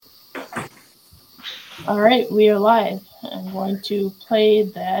All right, we are live. I'm going to play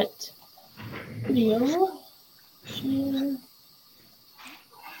that video. Share.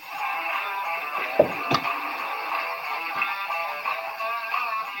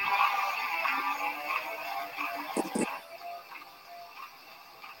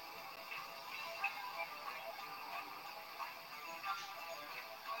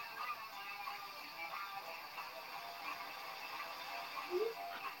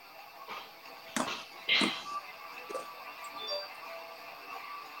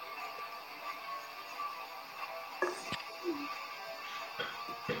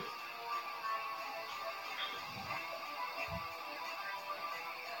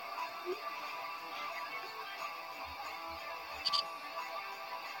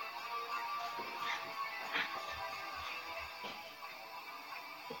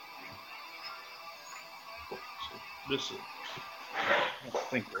 This is, I don't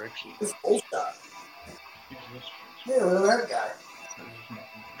think we're actually. This full shot. Use this Yeah, look at that guy.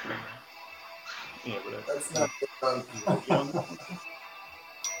 Yeah, but That's not good.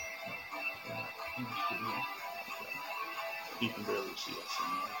 you can barely see us in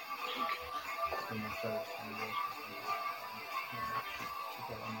there.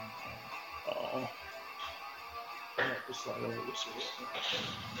 Oh. I have to slide over this way.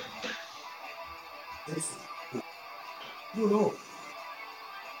 You know.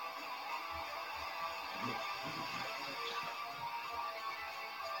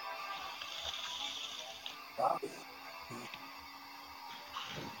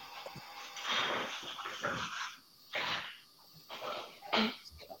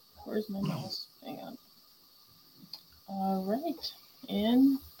 Where's my mouse? Hang on. All right.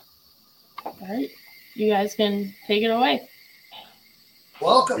 And, all right. You guys can take it away.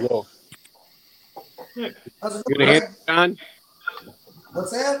 Welcome. Hello. How's it You going, gonna Greg? hit John?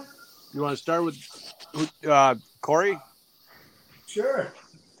 What's that? You want to start with Corey? Sure.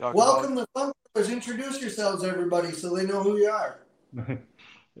 Talk Welcome to Fun Brothers. Introduce yourselves, everybody, so they know who you are.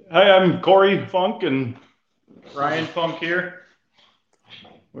 Hi, I'm Corey Funk and Ryan Funk here.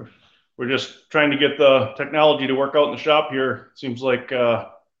 We're just trying to get the technology to work out in the shop here. Seems like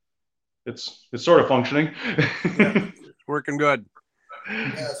it's sort of functioning. Yeah, it's working good.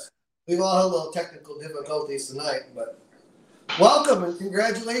 Yes. We've all had a little technical difficulties tonight, but welcome and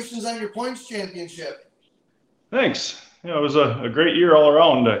congratulations on your points championship. Thanks. Yeah, it was a great year all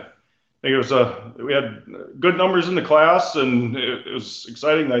around. I think it was we had good numbers in the class, and it was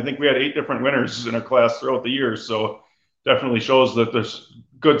exciting. I think we had 8 different winners in our class throughout the year, so definitely shows that there's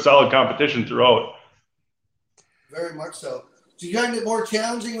good, solid competition throughout. Very much so. So you find it more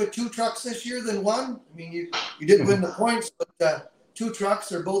challenging with 2 trucks this year than 1? I mean, you did win the points, but 2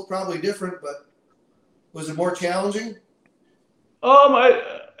 trucks are both probably different. But was it more challenging?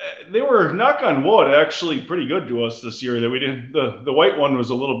 They were, knock on wood, actually pretty good to us this year. That we didn't. The white one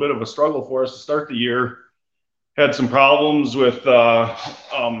was a little bit of a struggle for us to start the year. Had some problems with the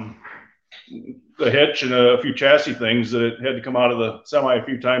hitch and a few chassis things that had to come out of the semi a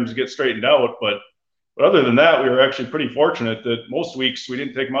few times to get straightened out. But other than that, we were actually pretty fortunate that most weeks we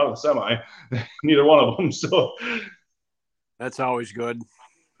didn't take them out of the semi, neither one of them. So that's always good.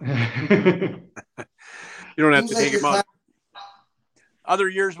 You don't have to take them out. Other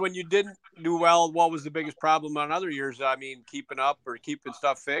years when you didn't do well, what was the biggest problem on other years? I mean, keeping up or keeping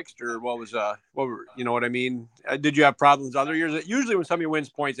stuff fixed, or what were, you know what I mean? Did you have problems other years? Usually when somebody wins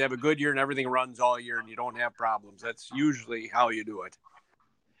points, they have a good year and everything runs all year and you don't have problems. That's usually how you do it.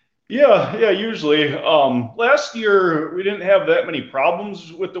 Yeah, usually. Last year, we didn't have that many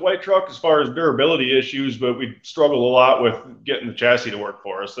problems with the white truck as far as durability issues, but we struggled a lot with getting the chassis to work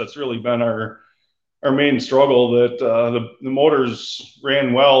for us. That's really been our main struggle, that the motors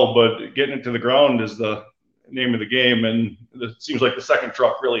ran well, but getting it to the ground is the name of the game. And it seems like the second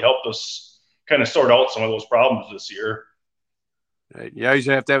truck really helped us kind of sort out some of those problems this year. Right. You always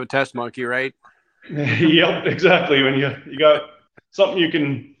have to have a test monkey, right? Yep, exactly. When you got something you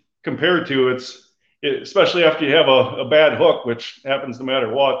can compare to, especially after you have a bad hook, which happens no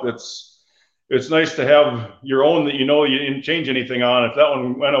matter what. It's nice to have your own that you didn't change anything on. If that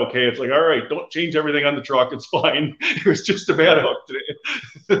one went okay, it's like, all right, don't change everything on the truck. It's fine. It was just a bad hook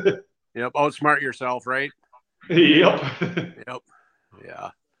today. Yep. Outsmart yourself, right? Yep. Yep. Yeah.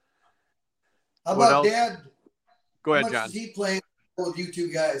 How about Dad? Go ahead, How much John. does he play with you 2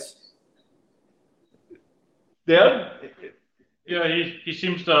 guys? Dad? Yeah, he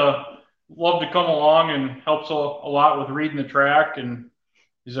seems to love to come along and helps a lot with reading the track, and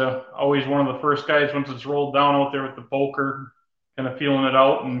he's always one of the first guys once it's rolled down out there with the poker, kind of feeling it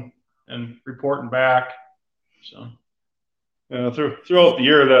out and reporting back. So Throughout the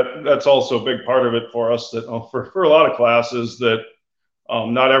year, that's also a big part of it for us. That for a lot of classes, that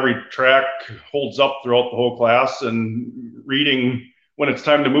not every track holds up throughout the whole class, and reading when it's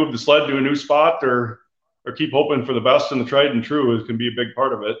time to move the sled to a new spot, or keep hoping for the best and the tried and true, can be a big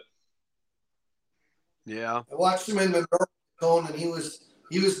part of it. Yeah, I watched him in Monroe, and he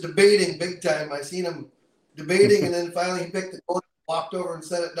was debating big time. I seen him debating, and then finally he picked the cone, walked over and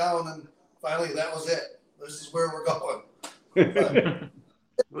set it down, and finally that was it. This is where we're going. It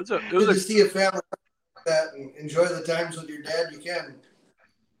was to see a family like that and enjoy the times with your dad. You can.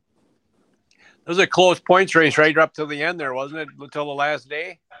 It was a close points race right up to the end there, wasn't it? Until the last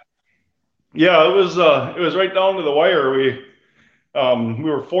day. Yeah, it was right down to the wire. We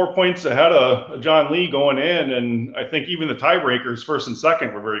were 4 points ahead of John Lee going in, and I think even the tiebreakers, first and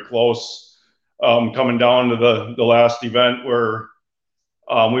second, were very close. Coming down to the last event, where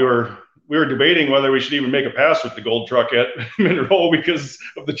we were debating whether we should even make a pass with the gold truck at Monroe because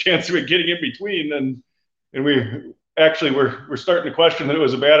of the chance of it getting in between, and we actually we're starting to question that it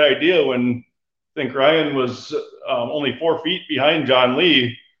was a bad idea when I think Ryan was only 4 feet behind John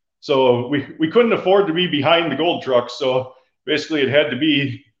Lee, so we couldn't afford to be behind the gold truck. So basically, it had to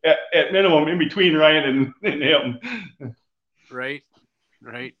be at minimum in between Ryan and him. Right.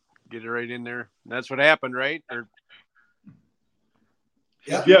 Get it right in there. That's what happened, right?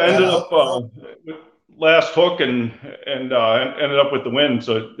 Yeah, ended up last hook and ended up with the win.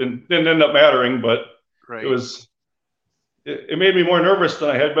 So it didn't end up mattering, but right. It made me more nervous than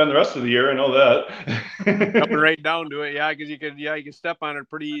I had been the rest of the year. I know that. Coming right down to it, yeah, because you can step on it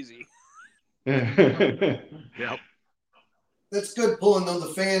pretty easy. Yep. That's good pulling though.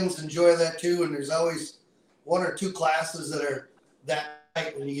 The fans enjoy that too, and there's always 1 or 2 classes that are that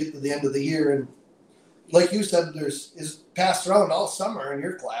tight when you get to the end of the year. And like you said, is passed around all summer in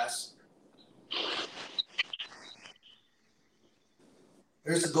your class.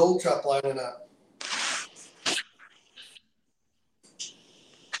 There's the gold truck lining up.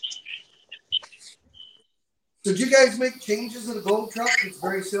 Did you guys make changes to the gold truck? It's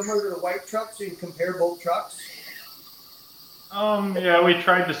very similar to the white truck, so you can compare both trucks. Yeah, we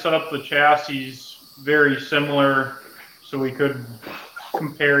tried to set up the chassis very similar so we could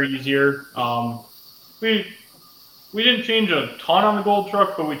compare easier. We didn't change a ton on the gold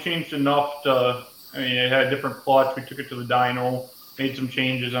truck, but we changed enough to. I mean, it had a different clutch. We took it to the dyno, made some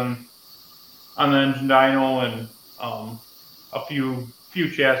changes on the engine dyno, and a few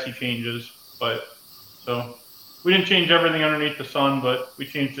chassis changes. But so we didn't change everything underneath the sun, but we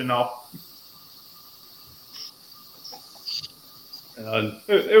changed enough.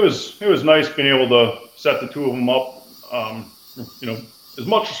 It was nice being able to set the 2 of them up, as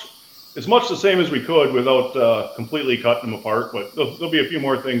much the same as we could without completely cutting them apart. But there'll be a few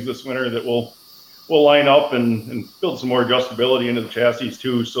more things this winter that we'll line up and build some more adjustability into the chassis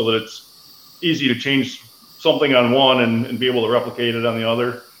too, so that it's easy to change something on one and be able to replicate it on the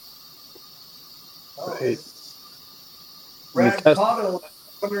other. Right. Brad Cottle,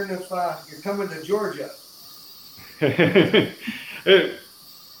 wondering if you're coming to Georgia.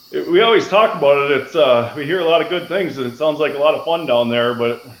 We always talk about it. It's we hear a lot of good things, and it sounds like a lot of fun down there.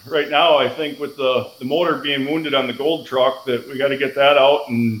 But right now, I think with the motor being wounded on the gold truck, that we got to get that out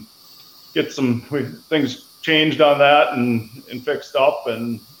and get some things changed on that and fixed up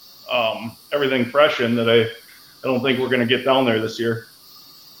and everything fresh in that. I don't think we're going to get down there this year.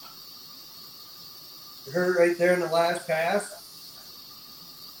 You hurt right there in the last pass?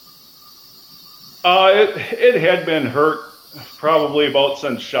 It had been hurt probably about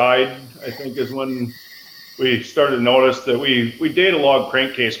since Scheid, I think, is when we started to notice that we data log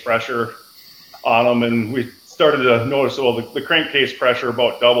crankcase pressure on them, and we started to notice, well, the crankcase pressure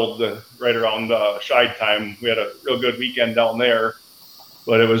about doubled right around Scheid time. We had a real good weekend down there,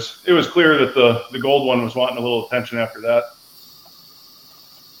 but it was clear that the gold one was wanting a little attention after that.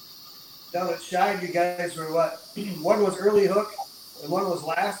 Down at Scheid, you guys were what? One was early hook and one was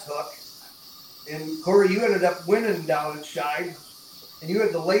last hook. And Corey, you ended up winning down at Scheid, and you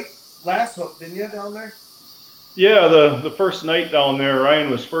had the late last hook, didn't you, down there? Yeah, the first night down there, Ryan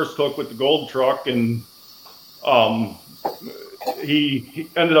was first hook with the gold truck, and he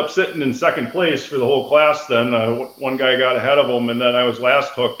ended up sitting in second place for the whole class. Then one guy got ahead of him, and then I was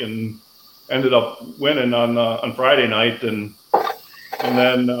last hook and ended up winning on Friday night, and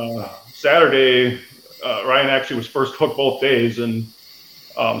then Saturday, Ryan actually was first hook both days and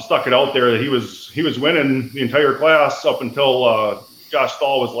stuck it out there that he was winning the entire class up until Josh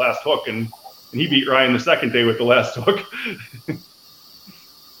Stahl was last hook, and he beat Ryan the second day with the last hook.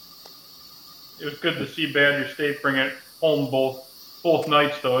 It was good to see Badger State bring it home both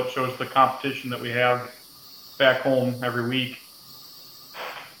nights, though. It shows the competition that we have. back home every week.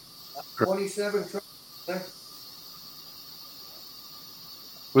 27 trucks.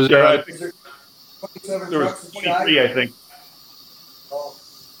 Was there? Yeah, Is there 27 there trucks? was 23, I think. Oh,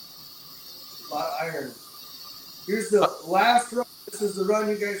 a lot of iron. Here's the last run. This is the run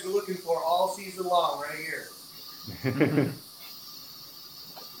you guys were looking for all season long, right here.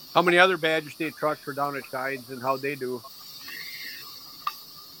 How many other Badger State trucks were down at Shides, and how'd they do?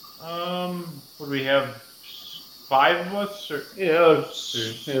 Would we have 5 of us? Or? Yeah,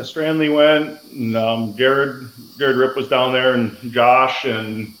 Stranley went, and Jared Rip was down there, and Josh,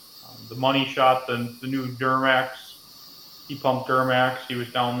 and The money shot the new Duramax. He pumped Duramax. He was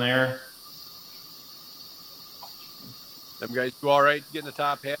down there. Them guys do all right getting the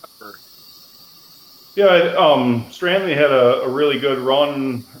top half? Or? yeah, Stranley had a really good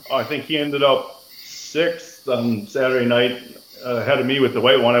run. I think he ended up 6th on Saturday night, ahead of me with the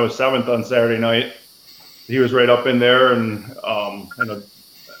white one. I was 7th on Saturday night. He was right up in there, and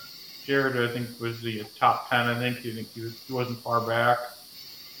Jared, I think, was the top 10. I think he wasn't far back.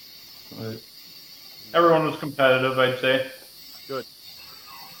 But everyone was competitive, I'd say. Good.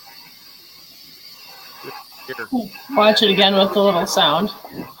 Here. Watch it again with the little sound.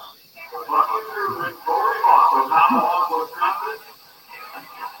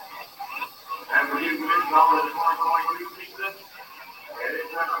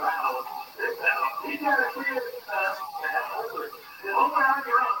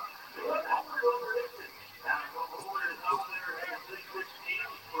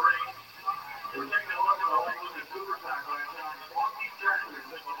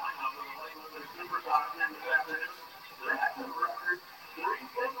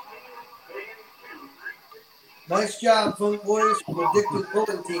 Nice job, Funk Boys, from the Addicted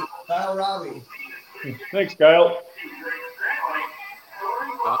Pulling Team. Kyle Robbie. thanks, Kyle.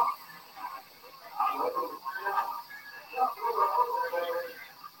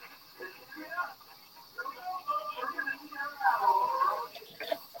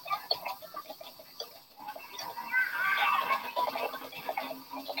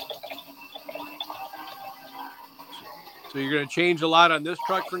 So you're going to change a lot on this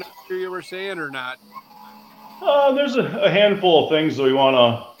truck for next year, you were saying, or not? There's a handful of things that we want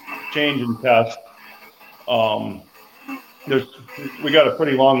to change and test. We got a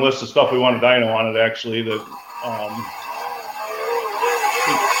pretty long list of stuff we want to dyno on it, actually. That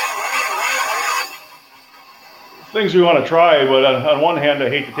things we want to try, but on one hand, I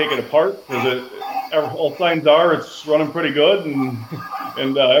hate to take it apart because all signs are it's running pretty good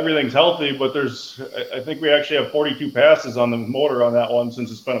and everything's healthy. But I think we actually have 42 passes on the motor on that one since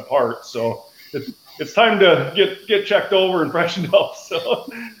it's been apart. So it's time to get checked over and freshened up. So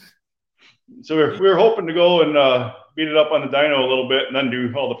we're hoping to go and beat it up on the dyno a little bit and then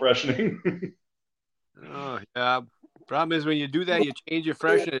do all the freshening. Oh, yeah. Problem is when you do that, you change your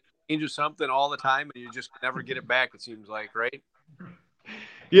freshen, it changes something all the time, and you just never get it back, it seems like, right?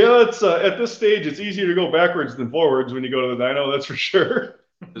 Yeah, it's at this stage, it's easier to go backwards than forwards when you go to the dyno, that's for sure.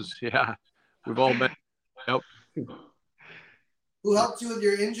 Yeah, we've all been. Yep. Who helped you with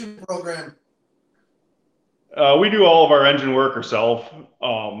your engine program? We do all of our engine work ourselves.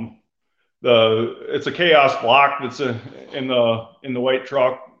 It's a Chaos block that's in the white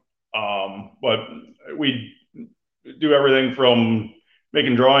truck, but we do everything from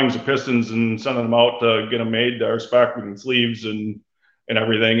making drawings of pistons and sending them out to get them made to our spec and sleeves and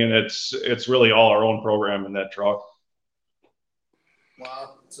everything. And it's really all our own program in that truck.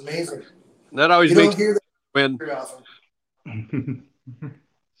 Wow, it's amazing. That always makes you win.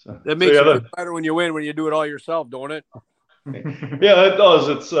 That makes you feel better when you win, when you do it all yourself, don't it? Yeah, it does.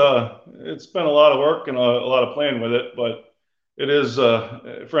 It's been a lot of work and a lot of playing with it, but it is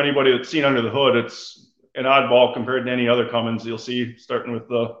for anybody that's seen under the hood, it's an oddball compared to any other Cummins you'll see, starting with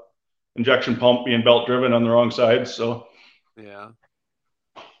the injection pump being belt driven on the wrong side. So yeah,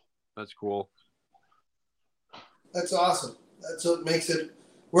 that's cool. That's awesome. That's what makes it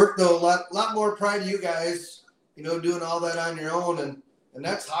work, though. A lot more pride to you guys, doing all that on your own, and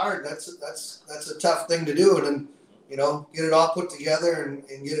that's hard. That's a tough thing to do, and get it all put together and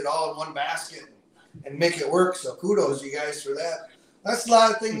get it all in one basket and make it work. So kudos you guys for that. That's a lot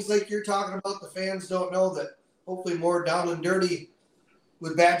of things like you're talking about. The fans don't know that. Hopefully, more down and dirty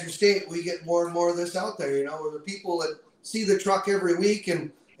with Badger State, we get more and more of this out there. Where the people that see the truck every week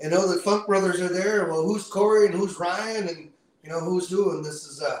and know that Funk Brothers are there. Well, who's Corey and who's Ryan and who's who? And this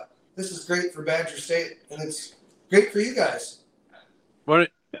is great for Badger State, and it's great for you guys. We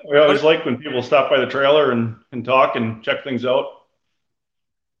always like when people stop by the trailer and talk and check things out.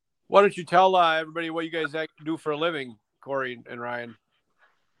 Why don't you tell everybody what you guys do for a living, Corey and Ryan?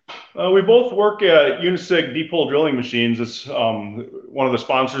 We both work at Unisig deep hole drilling machines. It's one of the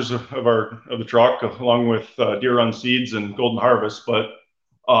sponsors of the truck, along with Deer Run Seeds and Golden Harvest. But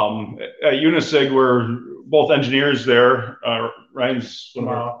at Unisig, we're both engineers there. Ryan's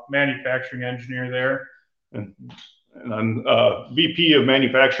manufacturing engineer there, and I'm VP of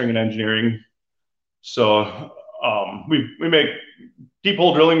manufacturing and engineering. So we make deep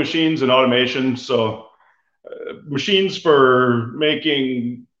hole drilling machines and automation. So machines for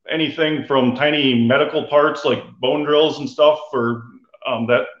making anything from tiny medical parts like bone drills and stuff for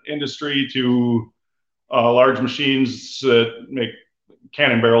that industry to large machines that make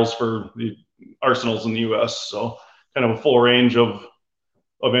cannon barrels for the arsenals in the U.S. So kind of a full range of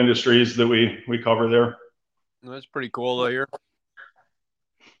industries that we cover there. That's pretty cool to hear.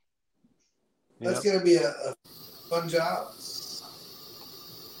 That's going to be a fun job.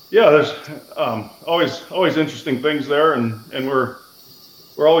 Yeah, there's always interesting things there, and we're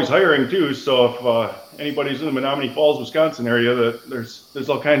always hiring too. So if anybody's in the Menominee Falls, Wisconsin area, that there's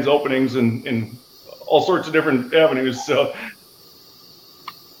all kinds of openings in all sorts of different avenues. So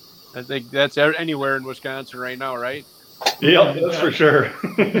I think that's anywhere in Wisconsin right now, right? Yeah, that's for sure.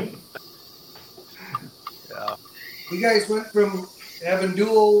 Yeah. You guys went from having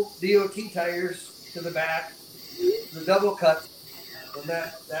dual DOT tires to the back, the double cuts, when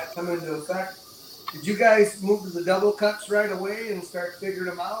that come into effect. Did you guys move to the double cuts right away and start figuring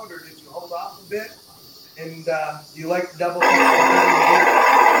them out, or did you hold off a bit? And do you like the double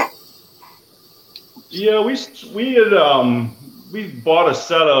cuts? Yeah, we bought a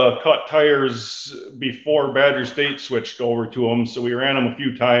set of cut tires before Badger State switched over to them, so we ran them a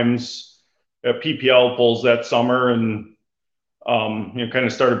few times at PPL pulls that summer, and kind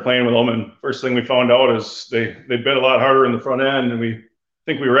of started playing with them. And first thing we found out is they bit a lot harder in the front end, and we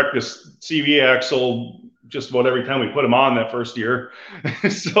think we wrecked this CV axle just about every time we put them on that first year.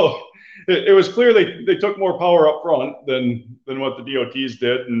 So it was clear they took more power up front than what the DOTs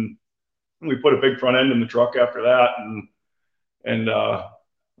did, and we put a big front end in the truck after that, and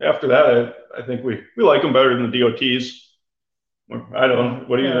after that I think we like them better than the DOTs. I don't know.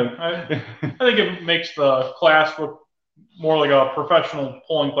 What do you think? I think it makes the class look more like a professional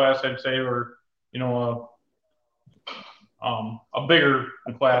pulling class, I'd say, or a bigger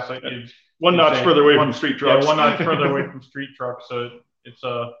class. Like one notch further away from street trucks. Yeah, one notch further away from street trucks. So it's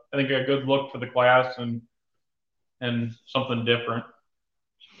I think a good look for the class and something different.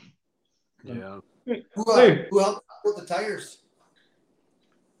 Yeah. Who helped with the tires?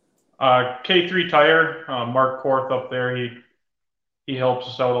 K3 Tire, Mark Korth up there. He helps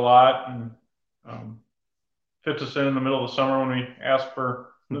us out a lot and fits us in the middle of the summer when we ask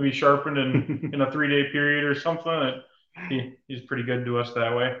for to be sharpened in a 3-day period or something. He's pretty good to us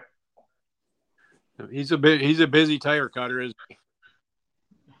that way. He's a busy tire cutter, isn't he?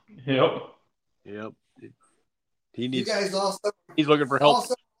 Yep. He needs. You guys also. He's looking for help.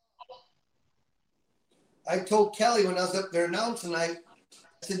 Also, I told Kelly when I was up there announcing, I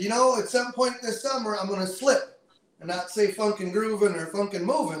said, at some point this summer, I'm going to slip and not say funkin' grooving or funkin'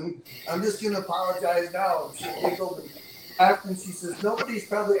 moving. I'm just going to apologize now. She giggled and she says, nobody's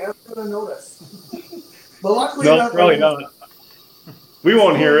probably ever going to notice. But luckily, no, probably not. We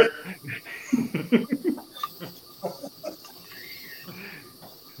won't hear it.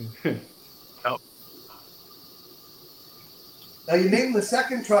 Now, you named the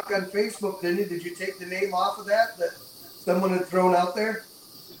second truck on Facebook, didn't you? Did you take the name off of that someone had thrown out there?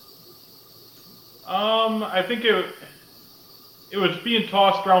 I think it was being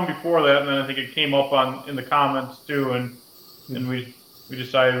tossed around before that, and then I think it came up in the comments too, and we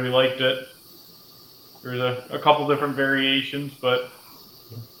decided we liked it. There's a couple different variations, but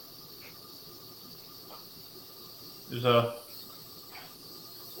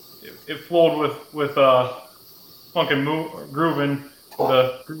it flowed with funkin' grooving,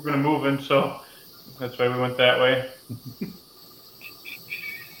 the grooving and moving, so that's why we went that way.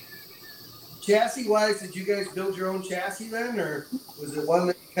 Chassis wise, did you guys build your own chassis then, or was it one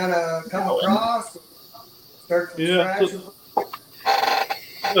that you kind of come across? Start from scratch?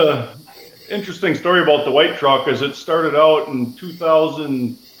 The interesting story about the white truck is it started out in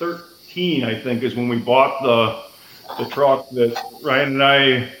 2013, I think, is when we bought the truck that Ryan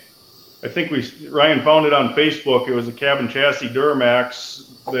and I think Ryan found it on Facebook. It was a cabin chassis Duramax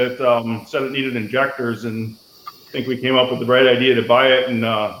that said it needed injectors, and I think we came up with the right idea to buy it and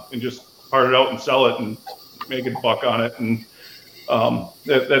just part it out and sell it and make a buck on it, and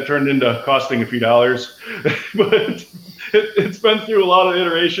that turned into costing a few dollars. But it's been through a lot of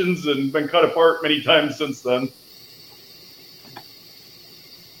iterations and been cut apart many times since then.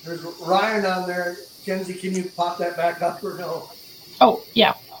 There's Ryan on there. Kenzie, can you pop that back up or no? Oh,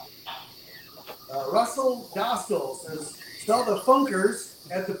 yeah. Russell Dostal says, saw the Funkers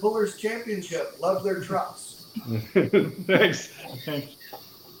at the Pullers Championship. Love their trucks. Thanks. Thanks.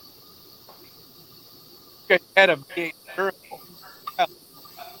 You guys had a V8 turbo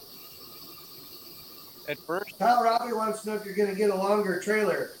at first. Kyle Robbie wants to know if you're going to get a longer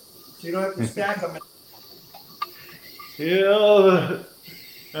trailer so you don't have to stack them. Yeah.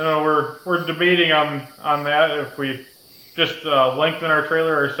 We're debating on that if we just lengthen our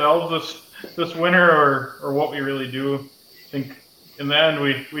trailer ourselves this winter or what we really do. I think in the end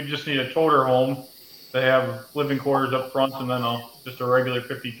we just need a toter home to have living quarters up front and then just a regular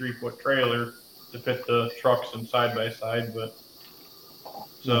 53-foot trailer to fit the trucks and side by side. But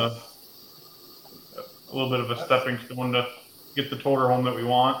it's a little bit of a stepping stone to get the toter home that we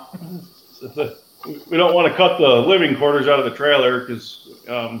want. We don't want to cut the living quarters out of the trailer because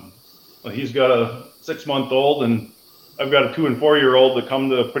he's got a 6-month-old and I've got a 2 and 4-year-old that come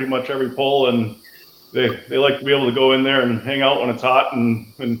to pretty much every pull, and they like to be able to go in there and hang out when it's hot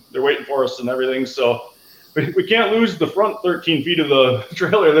and they're waiting for us and everything. So we can't lose the front 13 feet of the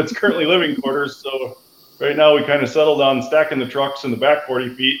trailer that's currently living quarters. So right now we kind of settled on stacking the trucks in the back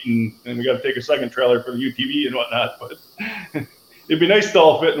 40 feet and we got to take a second trailer for the UTV and whatnot. But it'd be nice to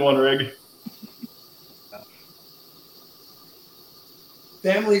all fit in one rig.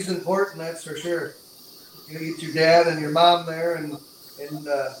 Family's important, that's for sure. You get your dad and your mom there, and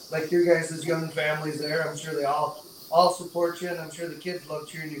like your guys' young families there. I'm sure they all support you, and I'm sure the kids love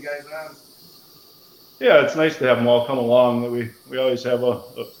cheering you guys on. Yeah, it's nice to have them all come along. We always have a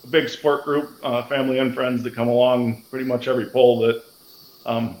big support group, family and friends that come along pretty much every pull. That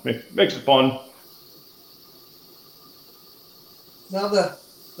makes it fun. Now the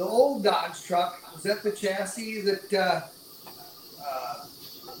old Dodge truck, was that the chassis that?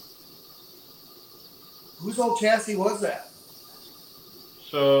 Whose old chassis was that?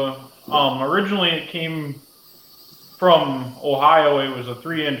 So originally it came from Ohio. It was a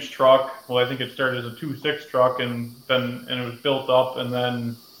 3-inch truck. Well, I think it started as a 2.6 truck and it was built up and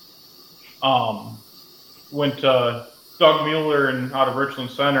then went to Doug Mueller out of Richland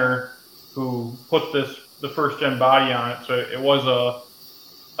Center, who put the first gen body on it. So it was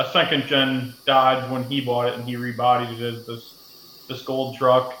a second gen Dodge when he bought it, and he rebodied it as this gold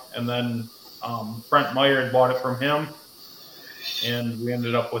truck. And then Brent Meyer had bought it from him, and we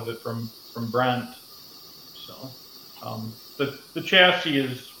ended up with it from Brent. So the chassis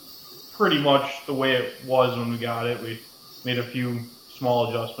is pretty much the way it was when we got it. We made a few small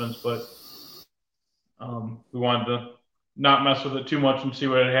adjustments, but we wanted to not mess with it too much and see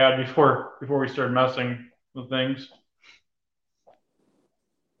what it had before we started messing with things.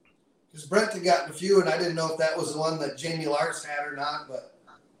 Because Brent had gotten a few, and I didn't know if that was the one that Jamie Lars had or not, but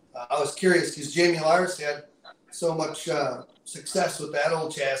I was curious because Jamie Lars had so much success with that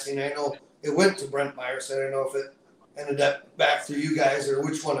old chassis, and I know it went to Brent Meyer, so I don't know if it ended up back through you guys or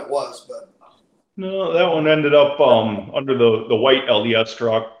which one it was. But no, that one ended up under the white LDS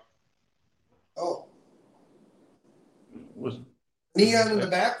truck. Oh, Was neon in the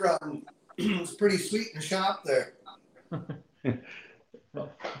background. It was pretty sweet in the shop there.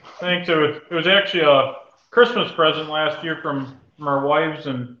 Thanks. It was actually a Christmas present last year from our wives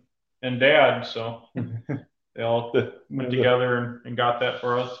and dad, so they all went together and got that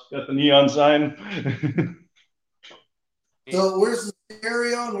for us. Got the neon sign. So where's the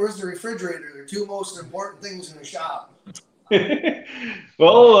stereo and where's the refrigerator? They're two most important things in the shop.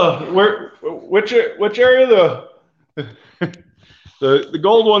 Well, which area the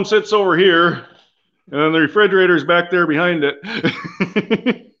gold one sits over here, and then the refrigerator's back there behind it.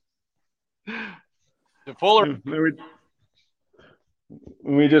 The Fuller.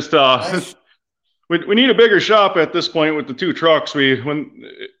 We just we need a bigger shop at this point with the 2 trucks.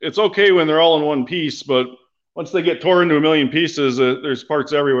 It's okay when they're all in one piece, but once they get torn into a million pieces, there's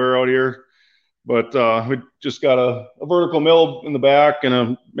parts everywhere out here. But we just got a vertical mill in the back and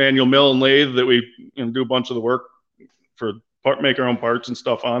a manual mill and lathe that we do a bunch of the work for make our own parts and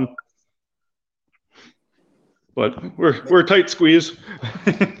stuff on. But we're a tight squeeze.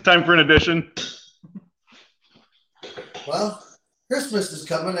 Time for an addition. Well, Christmas is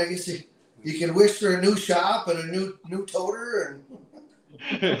coming. I guess you can wish for a new shop and a new toter.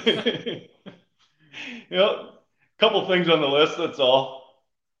 And yep, couple things on the list. That's all.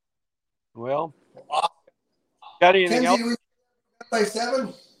 Well, got anything else? By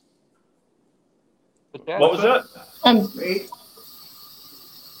 7. What was that? 8.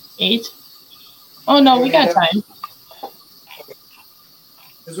 8. Oh no, we got time.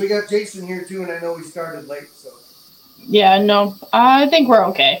 Because we got Jason here too, and I know we started late, so. Yeah, no, I think we're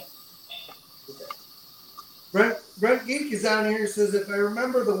okay. Brent Geek is on here. Says if I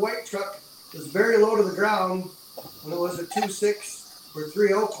remember the white truck was very low to the ground when it was a 2.6 or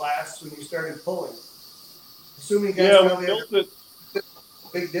 3.0 class when you started pulling. Assuming you guys probably had a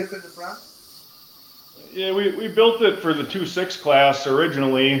big dip in the front. Yeah, we built it for the 2.6 class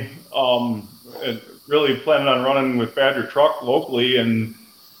originally. And really planning on running with Badger Truck locally, and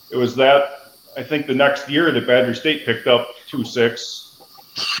it was that, I think, the next year that Badger State picked up 2.6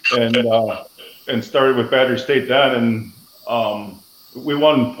 and started with Badger State then, and we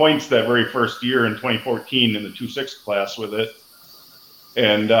won points that very first year in 2014 in the 2.6 class with it.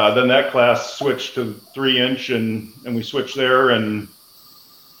 And then that class switched to 3-inch, and we switched there and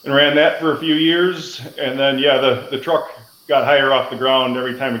ran that for a few years. And then, the truck got higher off the ground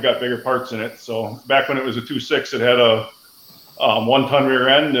every time it got bigger parts in it. So back when it was a 2.6, it had a 1-ton rear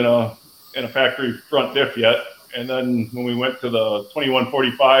end and a factory front diff yet. And then when we went to the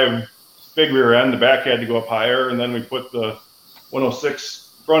 2145 big rear end, the back had to go up higher. And then we put the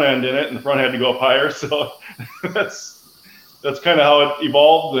 106 front end in it, and the front had to go up higher. So that's kind of how it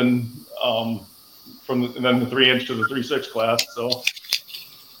evolved. And and then the 3-inch to the 3.6 class. So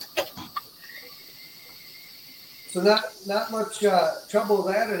not much trouble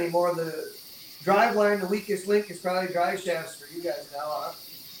with that anymore. The drive line, the weakest link is probably drive shafts for you guys now, huh?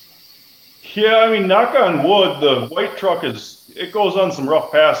 Yeah, I mean, knock on wood, the white truck it goes on some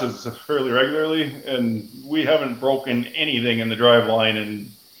rough passes fairly regularly, and we haven't broken anything in the drive line in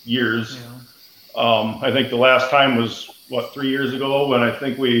years. Yeah. I think the last time was 3 years ago when I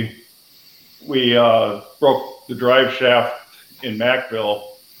think we broke the drive shaft in Macville.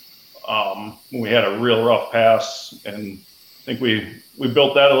 When we had a real rough pass, and I think we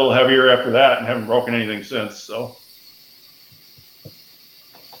built that a little heavier after that and haven't broken anything since. So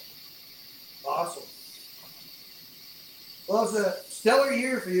awesome. Well, it's a stellar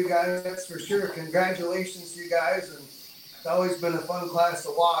year for you guys, that's for sure. Congratulations to you guys, and it's always been a fun class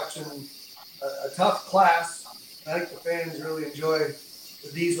to watch and a tough class. I think the fans really enjoy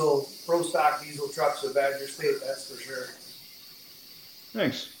the pro stock diesel trucks at Badger State, that's for sure.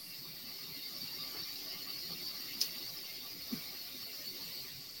 Thanks.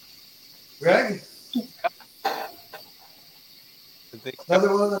 Greg?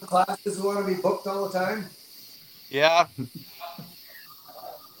 Another one of the classes who want to be booked all the time? Yeah.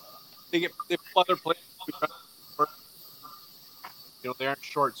 They pull other places. They aren't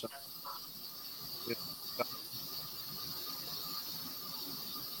short. So.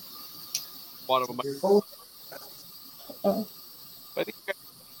 One of them. Your phone? I think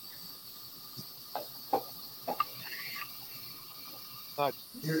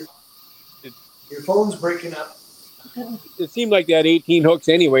your phone's breaking up. It seemed like they had 18 hooks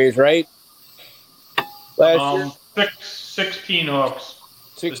anyways, right? Last year? 16 hooks.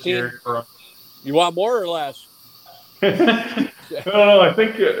 16? You want more or less? I don't know. I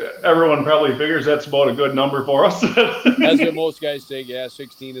think everyone probably figures that's about a good number for us. That's what most guys think. Yeah,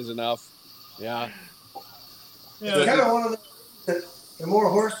 16 is enough. Yeah. It's kind of one of the more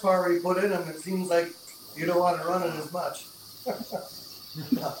horsepower you put in them, it seems like you don't want to run it as much.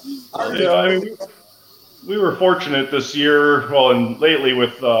 Yeah, I mean, we were fortunate this year, and lately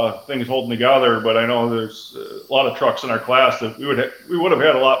with things holding together. But I know there's a lot of trucks in our class that we would have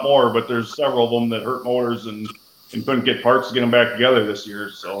had a lot more, but there's several of them that hurt motors and couldn't get parts to get them back together this year.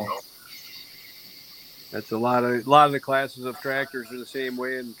 So that's a lot of the classes of tractors are the same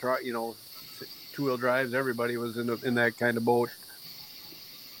way, and two-wheel drives. Everybody was in that kind of boat,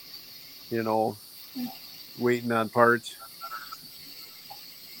 waiting on parts.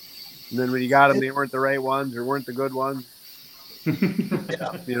 And then when you got them, they weren't the right ones or weren't the good ones.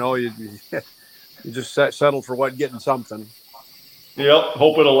 Yeah. You just settle for getting something. Yep,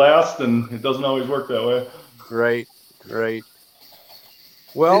 hope it'll last, and it doesn't always work that way. Right.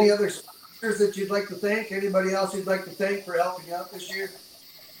 Well, any other sponsors that you'd like to thank? Anybody else you'd like to thank for helping out this year?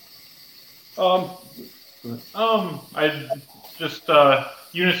 I just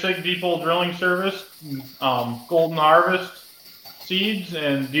Unisig Depot Drilling Service, Golden Harvest Seeds,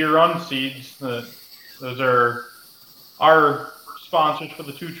 and Deer Run Seeds. Those are our sponsors for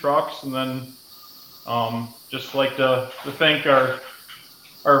the two trucks, and then just like to thank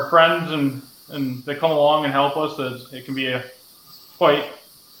our friends and they come along and help us. As it can be quite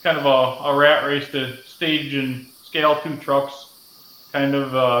kind of a rat race to stage and scale two trucks kind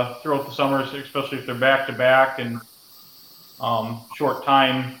of throughout the summers, especially if they're back to back and short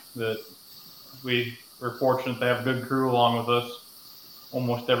time. That we're fortunate to have a good crew along with us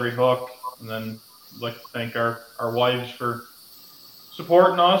almost every hook. And then I'd like to thank our wives for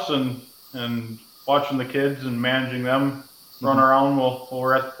supporting us and watching the kids and managing them run around while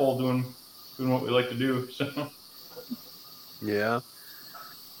we're at the pole doing what we like to do. So yeah.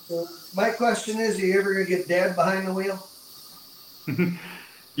 So my question is, are you ever gonna get Dad behind the wheel?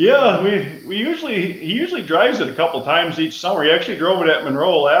 Yeah, he usually drives it a couple times each summer. He actually drove it at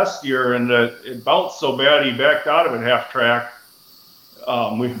Monroe last year, and it bounced so bad he backed out of it half track.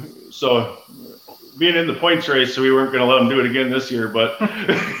 So being in the points race, so we weren't going to let him do it again this year. But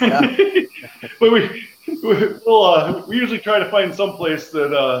but we usually try to find some place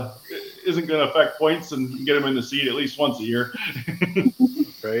that isn't going to affect points and get him in the seat at least once a year.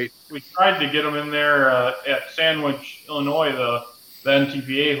 Right. We tried to get him in there at Sandwich, Illinois, the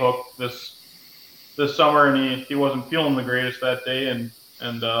NTPA hook this summer, and he wasn't feeling the greatest that day, and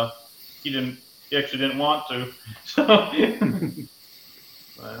he actually didn't want to. So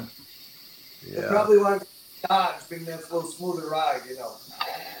They probably want to Dodge, bring that little smoother ride,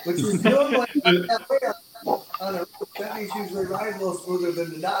 which is normally that way on a road. Chevys usually ride a little smoother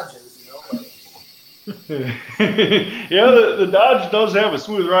than the Dodges, Yeah, the Dodge does have a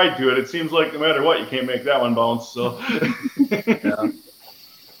smooth ride to it. It seems like no matter what, you can't make that one bounce. So. Yeah.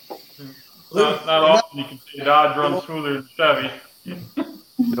 Not often you can see Dodge run smoother than Chevy.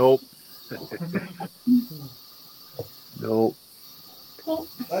 Nope. Nope.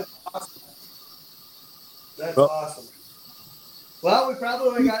 That's awesome. That's awesome. Well, we probably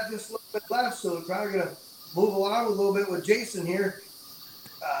only got just a little bit left, so we're probably going to move along a little bit with Jason here.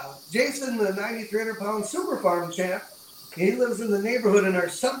 Jason, the 9,300-pound super farm champ, he lives in the neighborhood in our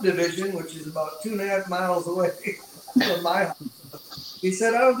subdivision, which is about 2.5 miles away from my house. He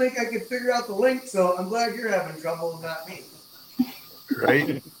said, I don't think I could figure out the link, so I'm glad you're having trouble, not me.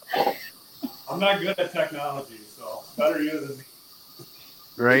 Right. I'm not good at technology, so better you than me.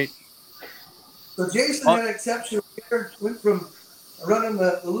 Right. So Jason had an exceptional year, went from running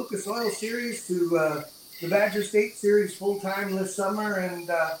the Lucas Oil Series to the Badger State Series full-time this summer, and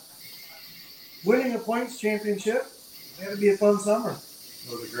winning a points championship. It had to be a fun summer. It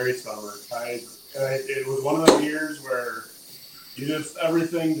was a great summer. It was one of those years where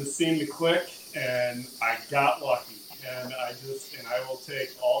everything just seemed to click, and I got lucky. And I will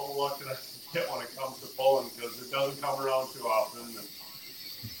take all the luck that I can get when it comes to pulling, because it doesn't come around too often. And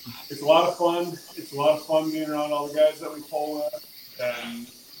it's a lot of fun. It's a lot of fun being around all the guys that we pull with. And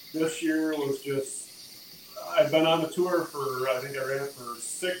this year was just, I've been on the tour I think I ran it for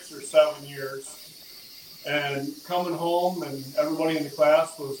 6 or 7 years. And coming home, and everybody in the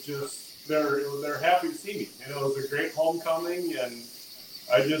class was just, they're happy to see me. And it was a great homecoming, and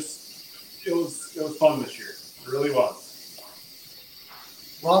it was fun this year. It really was.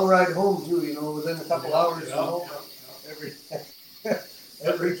 Long ride home too, within a couple hours Yeah. home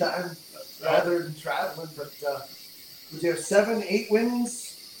every time, rather than traveling. But would you have 7, 8 wins?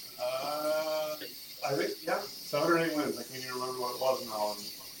 I think 7 or 8 wins. I can't even remember what it was now.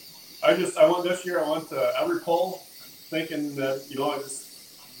 And I went this year. I went to every pull, thinking that I just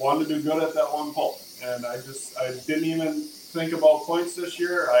wanted to do good at that one pull, and I didn't even think about points this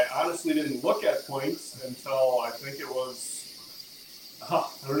year. I honestly didn't look at points until I think it was. I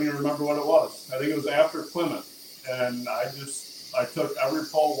don't even remember what it was. I think it was after Plymouth, and I took every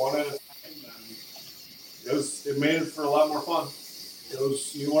pull one at a time, and it made it for a lot more fun.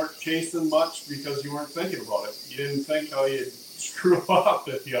 You weren't chasing much because you weren't thinking about it. You didn't think how you'd screw up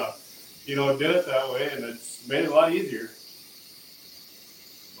if you did it that way, and it's made it a lot easier.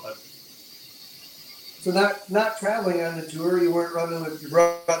 But So not traveling on the tour, you weren't running with your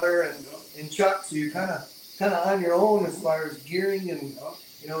brother and Chuck, so you're kind of on your own as far as gearing and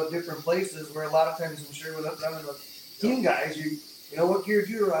different places. Where a lot of times I'm sure with running with team guys, what gear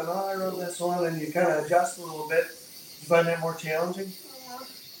do you run? Oh, I run this one, and you kind of adjust a little bit. You find that more challenging?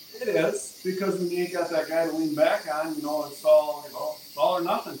 it is, because when you ain't got that guy to lean back on, it's all or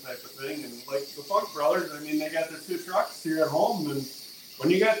nothing type of thing. And like the Funk brothers, they got their 2 trucks here at home, and when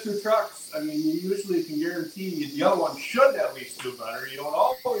you got 2 trucks, you usually can guarantee the other one should at least do better. You don't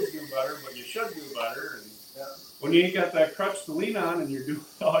always do better, but you should do better. And when you ain't got that crutch to lean on and you're doing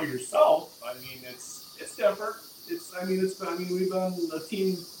it all yourself, it's different. We've been a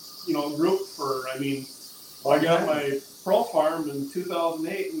team, group for, I got my pro farm in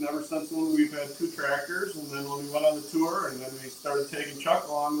 2008, and ever since then we've had 2 tractors. And then when we went on the tour, and then we started taking Chuck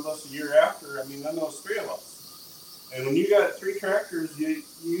along with us a year after, then there was 3 of us. And when you got 3 tractors, you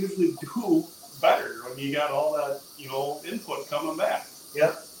usually do better when you got all that, input coming back.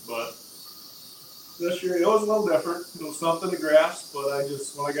 Yep. But this year it was a little different. It was something to grasp, but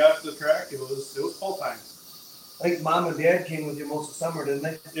when I got to the track, it was full time. I think Mom and Dad came with you most of summer, didn't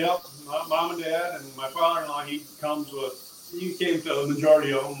they? Yep, Mom and Dad, and my father-in-law. He came to the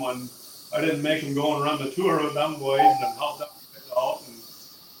majority of them when I didn't make him go and run the tour with them boys and help them out. And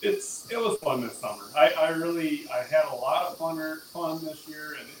it was fun this summer. I had a lot of fun this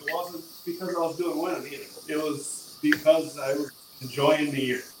year, and it wasn't because I was doing winning either. It was because I was enjoying the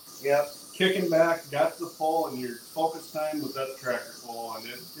year. Yep. Kicking back, got to the pole, and your focus time was at the tractor pull, and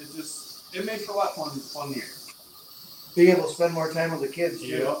it makes for a lot of fun year. Being able to spend more time with the kids.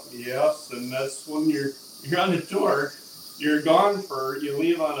 Yes, and that's when you're on the tour. You're gone you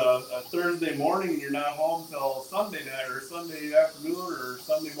leave on a Thursday morning and you're not home till Sunday night or Sunday afternoon or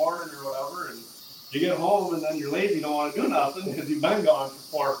Sunday morning or whatever. And you get home and then you're lazy, you don't want to do nothing because you've been gone for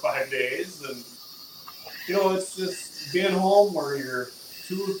 4 or 5 days. And, it's just being home where you're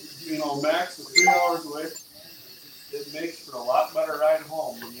max of 3 hours away. It makes for a lot better ride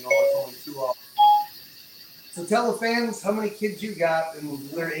home when it's only 2 hours. So tell the fans how many kids you got and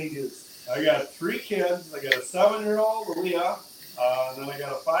their ages. I got 3 kids. I got a 7-year-old, Aaliyah, and then I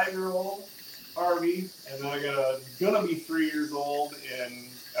got a 5-year-old, Harvey, and then I got gonna be 3 years old at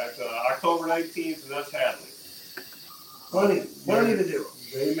October 19th, and that's Hadley. Plenty to do.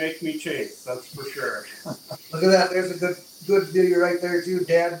 They make me chase, that's for sure. Look at that. There's a good video right there too.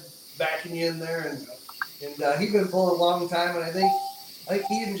 Dad backing you in there, and he's been pulling a long time, and I think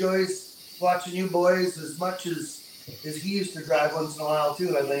he enjoys watching you boys as much as he used to drive once in a while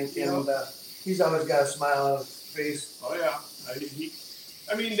too, I think, and he's always got a smile on his face. Oh yeah,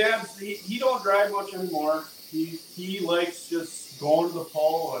 Dad, he don't drive much anymore. He likes just going to the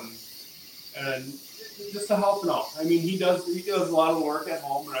pole and just to help out. He does a lot of work at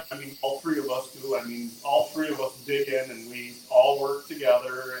home, and all 3 of us do. All 3 of us dig in and we all work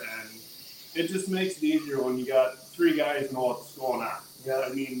together, and it just makes it easier when you got 3 guys know what's going on.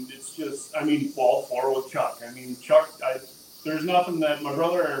 Yeah, it's just, 4 with Chuck. Chuck, there's nothing that my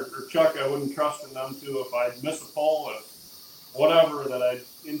brother or Chuck, I wouldn't trust in them to if I'd miss a pole, if whatever, that I'd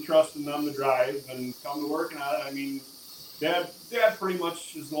entrust in them to drive and come to working on it. Dad pretty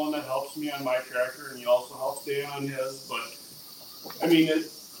much is the one that helps me on my tractor, and he also helps Dan on his, but,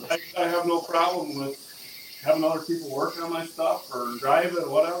 I have no problem with having other people working on my stuff or drive it or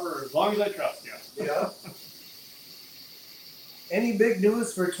whatever, as long as I trust you. Yeah. Any big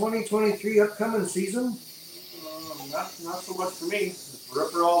news for 2023 upcoming season? Not so much for me. Just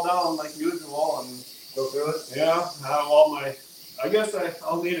rip her all down like usual and go through it. Yeah. I guess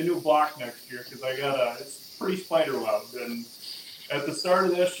I'll need a new block next year because it's pretty spider webbed. And at the start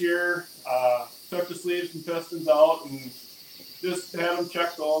of this year, took the sleeves and pistons out and just had them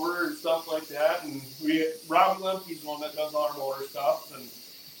checked over and stuff like that. And Rob Lemke's the one that does all our motor stuff, and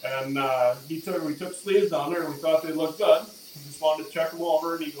we took sleeves down there and we thought they looked good. He just wanted to check them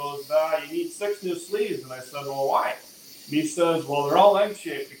over, and he goes, you need 6 new sleeves. And I said, well, why? And he says, well, they're all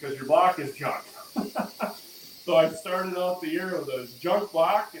egg-shaped because your block is junk. So I started out the year with a junk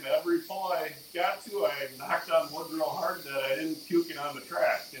block, and every pull I got to, I knocked on wood real hard that I didn't puke it on the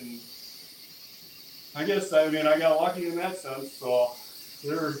track. And I guess, I got lucky in that sense. So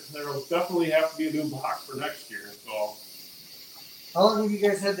there'll definitely have to be a new block for next year. So how long have you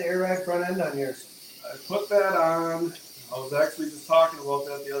guys had the air ride front end on yours? I put that on. I was actually just talking about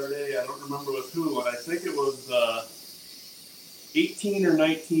that the other day. I don't remember with who, and I think it was 18 or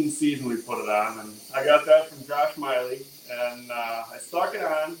 19 season we put it on. And I got that from Josh Miley, and I stuck it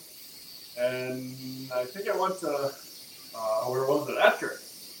on, and I think I went to, where was it? Ettrick.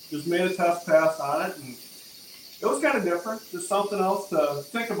 Just made a test pass on it, and it was kind of different. Just something else to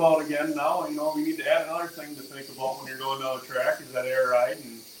think about again now. We need to add another thing to think about when you're going down the track is that air ride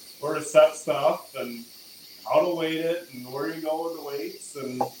and where to set stuff and how to weight it and where you go with the weights,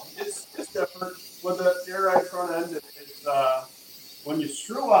 and it's different with the air ride front end. It's when you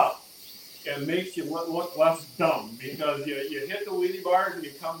screw up, it makes you look less dumb because you hit the wheelie bars and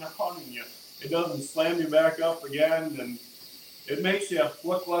you come down and it doesn't slam you back up again, and it makes you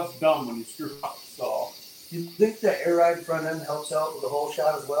look less dumb when you screw up. So, do you think the air ride front end helps out with the whole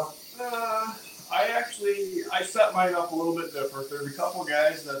shot as well? I set mine up a little bit different. There's a couple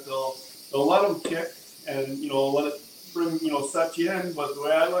guys that they'll let them kick and let it bring set you in. But the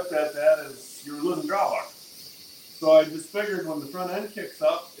way I looked at that is you're losing drawbar. So I just figured when the front end kicks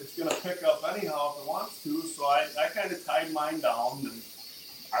up, it's going to pick up anyhow if it wants to. So I kind of tied mine down, and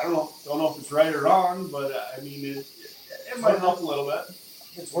I don't know if it's right or wrong, but it might help a little bit.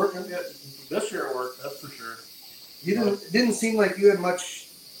 It's working. This year it worked, that's for sure. It didn't seem like you had much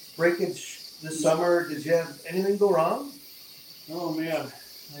breakage this summer. Did you have anything go wrong? Oh man,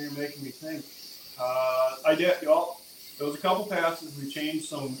 now you're making me think. I did. There was a couple passes. We changed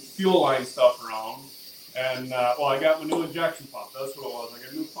some fuel line stuff around, and I got my new injection pump. That's what it was. I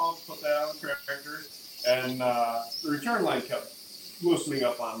got a new pump, put that on the tractor, and the return line kept loosening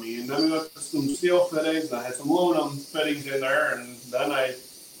up on me. And then we went to some steel fittings, and I had some aluminum fittings in there, and then I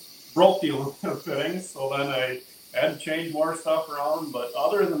broke the aluminum fittings. So then I had to change more stuff around. But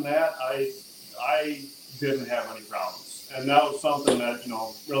other than that, I didn't have any problems. And that was something that,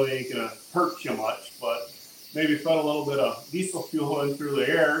 really ain't going to hurt you much. But maybe fed a little bit of diesel fuel in through the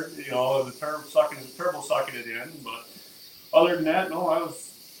air, the turbo sucking it in. But other than that, no, I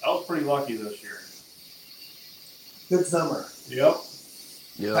was pretty lucky this year. Good summer. Yep.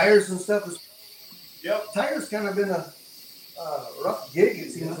 Tires and stuff is. Yep. Tires kind of been a rough gig,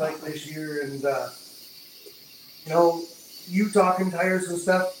 it seems like this year, and you talking tires and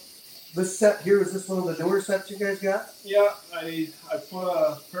stuff. This set here, is this one of the newer sets you guys got? Yeah, I put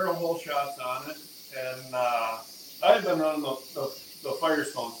a pair of hole shots on it, and I've been running the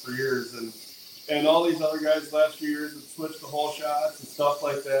Firestones for years, and all these other guys the last few years have switched to hole shots and stuff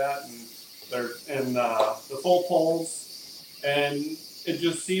like that, and the full poles, and it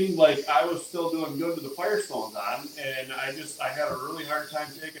just seemed like I was still doing good with the Firestones on, and I had a really hard time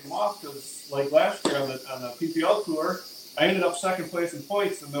taking them off because, like last year on the PPL tour, I ended up second place in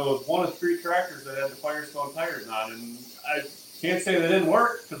points, and there was one of 3 tractors that had the Firestone tires on, and I can't say they didn't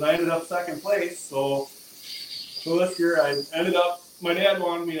work because I ended up second place. So this year I ended up. My dad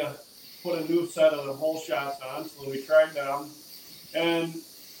wanted me to put a new set of the hole shots on, so we tried them, and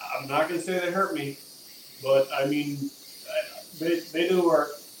I'm not gonna say they hurt me, but I mean. They do work.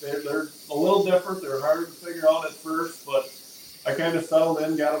 They're a little different. They're harder to figure out at first, but I kind of settled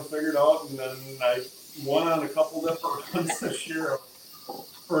in, got them figured out, and then I won on a couple different runs this year of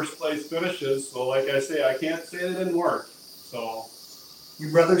first place finishes. So, like I say, I can't say they didn't work. So,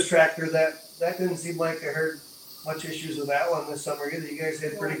 your brother's tractor, that didn't seem like they had much issues with that one this summer either. You guys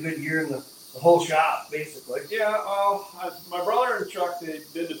had a pretty good year in the whole shop, basically. Yeah. My brother and Chuck, they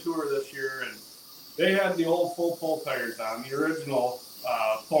did the tour this year, and they had the old full pole tires on, the original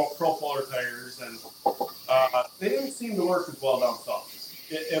Pro Polar tires, and they didn't seem to work as well down south.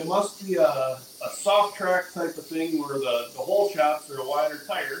 It must be a soft track type of thing where the hole shots are a wider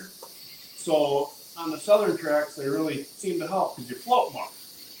tire. So on the southern tracks, they really seem to help because you float more.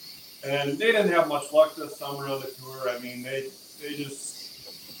 And they didn't have much luck this summer on the tour. I mean, it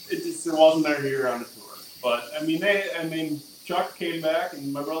wasn't their year on the tour. But I mean, Chuck came back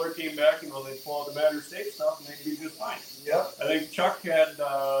and my brother came back, and they pull out the battery safe stuff, and they'd be just fine. Yep. I think Chuck had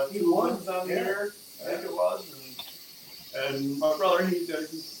 2 wins on the year, I think it was, and my brother he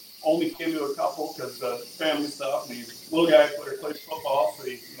only came to a couple because the family stuff. And he's a little guy plays football, so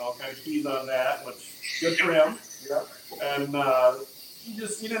he kind of keys on that, which good for him. Yep. And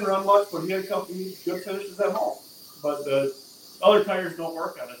he didn't run much, but he had a couple good finishes at home. But the other tires don't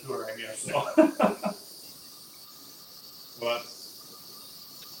work on a tour, I guess. So. But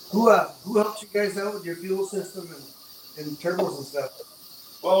who helped you guys out with your fuel system and turbos and stuff?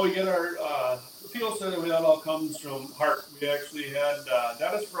 Well, we get our fuel system. That all comes from Hart. We actually had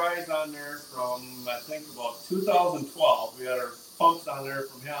Dennis Fry's on there from I think about 2012. We had our pumps on there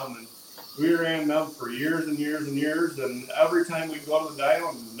from him, and we ran them for years and years and years. And every time we go to the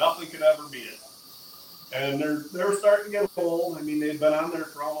dyno, nothing could ever beat it. And they were starting to get old. I mean, they'd been on there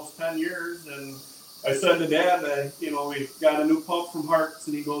for almost 10 years, and I said to Dad that, we got a new pump from Hart's,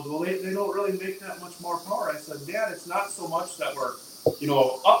 and he goes, well, they don't really make that much more power. I said, Dad, it's not so much that we're,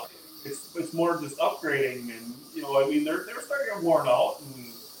 up. It's more just upgrading, and, they were starting to get worn out,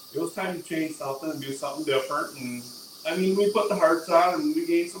 and it was time to change something and do something different. And, we put the Hart's on, and we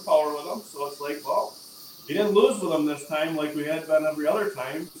gained some power with them, so it's like, well, we didn't lose with them this time like we had been every other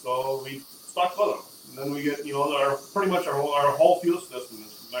time, so we stuck with them. And then we get, pretty much our whole fuel system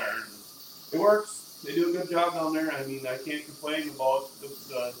is from there. And it works. They do a good job down there. I can't complain about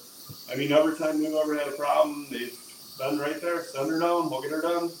every time we've ever had a problem, they've been right there. Send her down, we'll get her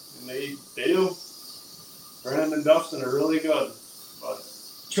done. And they do. Brennan and Dustin are really good. But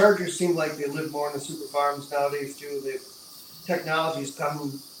Chargers seem like they live more in the super farms nowadays too. Technology's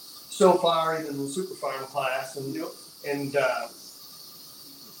come so far, even in the super farm class, and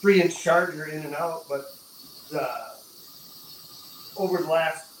 3-inch charger in and out. But over the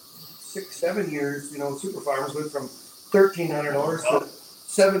last 6-7 years, super farmers went from 1,300 horse to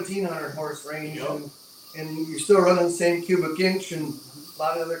 1,700 horse range, and you're still running the same cubic inch and a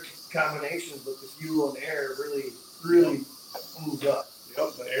lot of other combinations, but the fuel and air really moved up.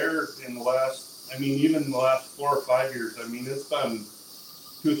 Yep, the air in the last, even in the last 4 or 5 years, it's been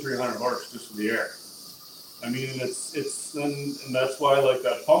 200-300 horse just for the air. And that's why like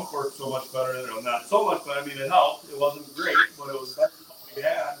that pump worked so much better. Not so much, but it helped. It wasn't great, but it was better than what we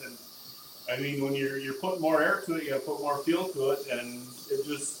had. And when you're putting more air to it, you got to put more fuel to it, and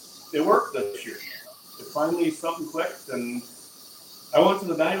it worked this year. It finally something clicked, and I went to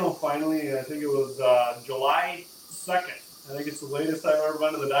the dyno finally. I think it was July 2nd. I think it's the latest I've ever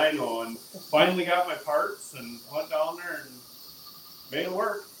been to the dyno, and finally got my parts and went down there and made it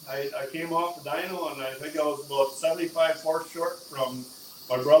work. I came off the dyno, and I think I was about 75 horse short from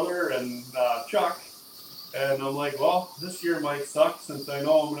my brother and Chuck. And I'm like, well, this year might suck since I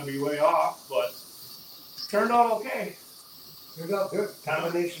know I'm going to be way off, but it turned out okay. Turned out good.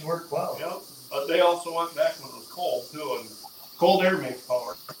 Combination worked well. Yep. But they also went back when it was cold, too, and cold air makes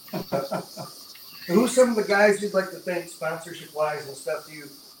power. And who's some of the guys you'd like to thank sponsorship-wise and stuff?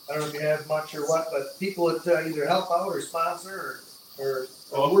 I don't know if you have much or what, but people that either help out or sponsor or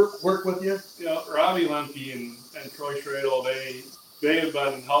work with you? Yeah, Robbie Lemke and Troy Schradel, they have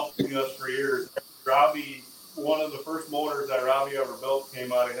been helping us for years. Robbie, one of the first motors that Robbie ever built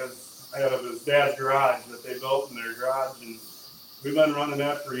came out of his dad's garage that they built in their garage, and we've been running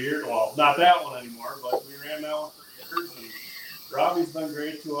that for years. Well, not that one anymore, but we ran that one for years. And Robbie's been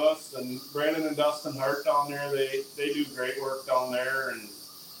great to us, and Brandon and Dustin Hart down there, they do great work down there. And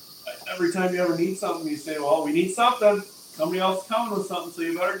every time you ever need something, you say, well, we need something. Somebody else is coming with something, so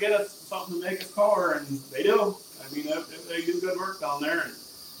you better get us something to make us power, and they do. I mean, they do good work down there.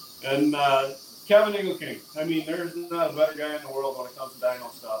 And Kevin Engelking, I mean, there's not a better guy in the world when it comes to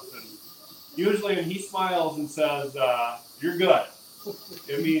dyno stuff. And usually when he smiles and says, you're good,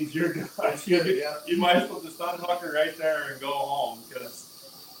 it means you're good. You might as well just unhook her right there and go home, because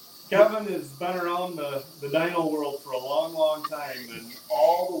Kevin has been around the dyno world for a long, long time, and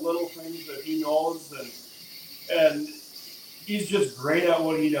all the little things that he knows, and he's just great at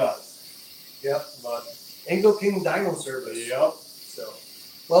what he does. Yep. But Engelking Dyno Service. Yep. So,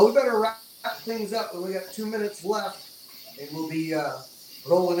 well, we better wrap things up. We got 2 minutes left, and we'll be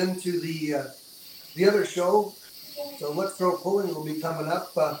rolling into the other show. So let's throw pulling will be coming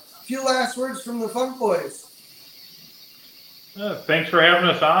up. A few last words from the Funk Boys. Thanks for having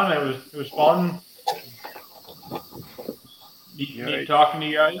us on. It was fun. Neat talking to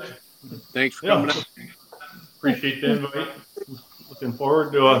you guys. Thanks for coming up. Appreciate the invite. Looking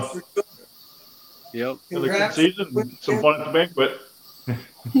forward to another good season and some fun at the banquet.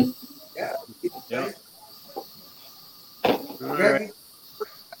 Yeah. Yep. All right.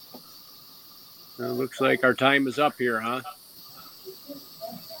 Looks like our time is up here, huh?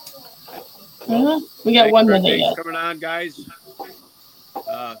 We got 1 minute Thanks yet. for coming on, guys.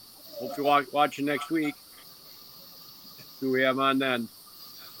 Hope you watch you next week. Who we have on then?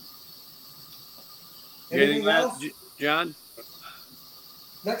 Anything else? John?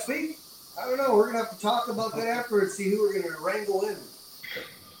 Next week? I don't know. We're going to have to talk about that after and see who we're going to wrangle in.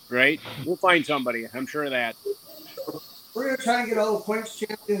 Right? We'll find somebody. I'm sure of that. We're going to try and get all the points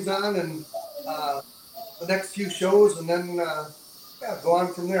champions on and the next few shows, and then go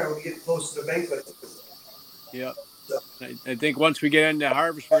on from there when we get close to the banquet. Yep. So. I think once we get into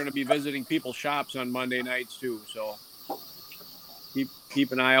harvest, we're going to be visiting people's shops on Monday nights too. So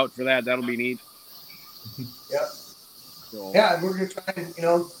keep an eye out for that. That'll be neat. Yep. So. Yeah, we're going to try and,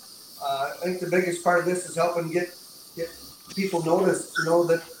 I think the biggest part of this is helping get people noticed,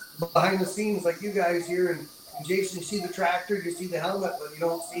 that behind the scenes, like you guys here, and Jason, you see the tractor, you see the helmet, but you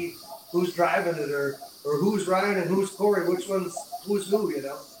don't see who's driving it or who's Ryan and who's Corey, which one's who's who,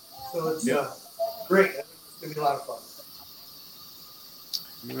 So it's great. It's going to be a lot of fun.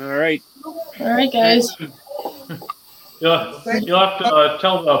 All right. All right, guys. You'll have to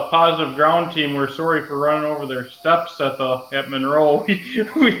tell the Positive Ground team we're sorry for running over their steps at Monroe. We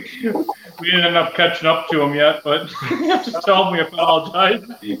didn't end up catching up to them yet, but just tell them we apologize.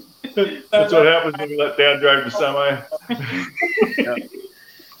 That's what happens when we let Dad drive the semi.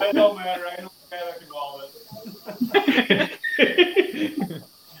 I know, man. I know, man. I can call it.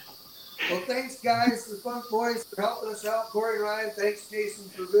 Well, thanks, guys, the Funk Boys, for helping us out. Corey and Ryan, thanks, Jason,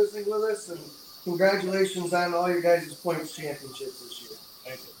 for visiting with us, and congratulations on all your guys' points championships this year.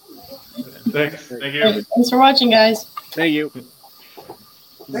 Thanks. Thank you. Thanks for watching, guys. Thank you.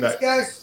 Thanks, guys.